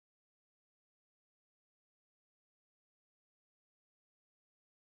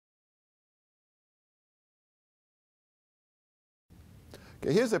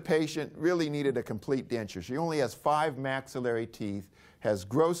Okay, here's a patient really needed a complete denture. She only has 5 maxillary teeth, has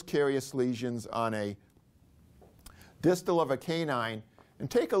gross carious lesions on a distal of a canine, and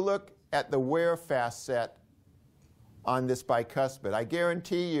take a look at the wear facet on this bicuspid. I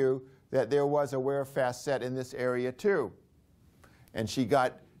guarantee you that there was a wear facet in this area too. And she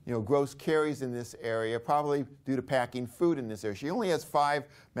got gross caries in this area, probably due to packing food in this area. She only has 5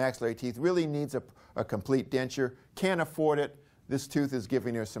 maxillary teeth, really needs a complete denture, can't afford it. This tooth is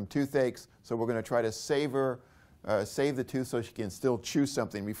giving her some toothaches, so we're going to try to save the tooth so she can still chew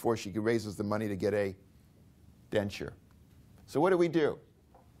something before she raises the money to get a denture. So what do?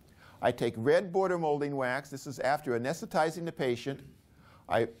 I take red border molding wax. This is after anesthetizing the patient.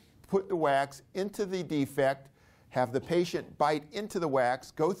 I put the wax into the defect, have the patient bite into the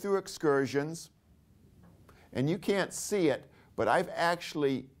wax, go through excursions, and you can't see it, but I've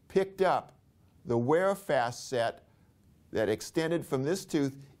actually picked up the wear facet that extended from this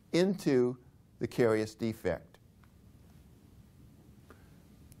tooth into the carious defect.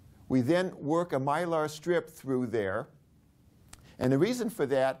 We then work a mylar strip through there, and the reason for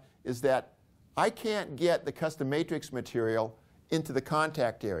that is that I can't get the custom matrix material into the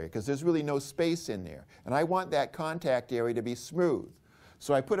contact area because there's really no space in there, and I want that contact area to be smooth.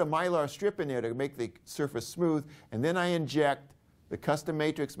 So I put a mylar strip in there to make the surface smooth, and then I inject the custom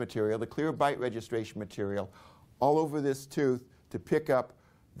matrix material, the clear bite registration material, all over this tooth to pick up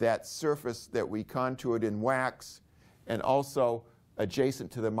that surface that we contoured in wax, and also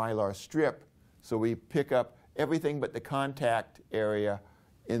adjacent to the mylar strip, so we pick up everything but the contact area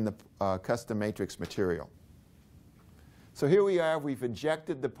in the custom matrix material. So here we are, we've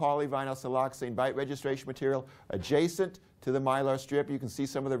injected the polyvinyl siloxane bite registration material adjacent to the mylar strip. You can see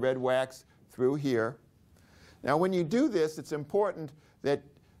some of the red wax through here. Now when you do this, it's important that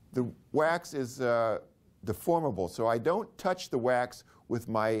the wax is deformable, so I don't touch the wax with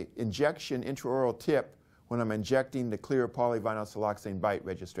my injection intraoral tip when I'm injecting the clear polyvinyl siloxane bite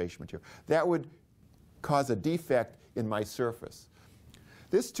registration material. That would cause a defect in my surface.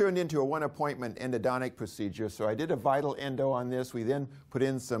 This turned into a one-appointment endodontic procedure, so I did a vital endo on this. We then put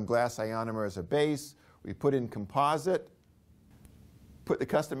in some glass ionomer as a base. We put in composite, put the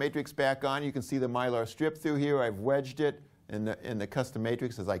custom matrix back on. You can see the mylar strip through here. I've wedged it in the custom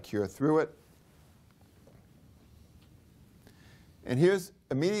matrix as I cure through it. And here's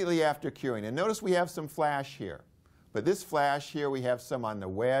immediately after curing. And notice we have some flash here. But this flash here, we have some on the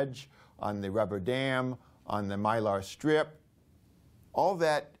wedge, on the rubber dam, on the mylar strip. All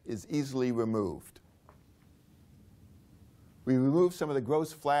that is easily removed. We remove some of the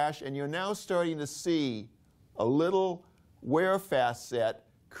gross flash, and you're now starting to see a little wear facet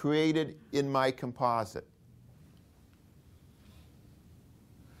created in my composite.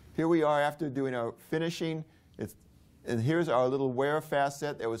 Here we are after doing our finishing. And here's our little wear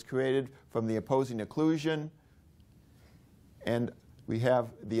facet that was created from the opposing occlusion. And we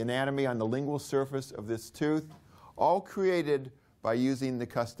have the anatomy on the lingual surface of this tooth, all created by using the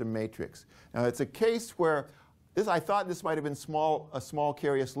custom matrix. Now it's a case where I thought this might have been a small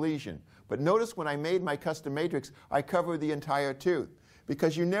carious lesion. But notice when I made my custom matrix, I covered the entire tooth,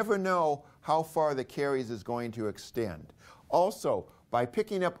 because you never know how far the caries is going to extend. Also, by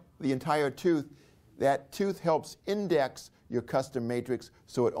picking up the entire tooth, that tooth helps index your custom matrix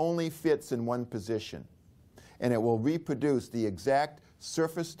so it only fits in one position. And it will reproduce the exact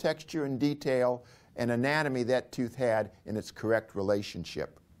surface texture and detail and anatomy that tooth had in its correct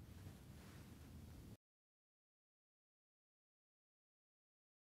relationship.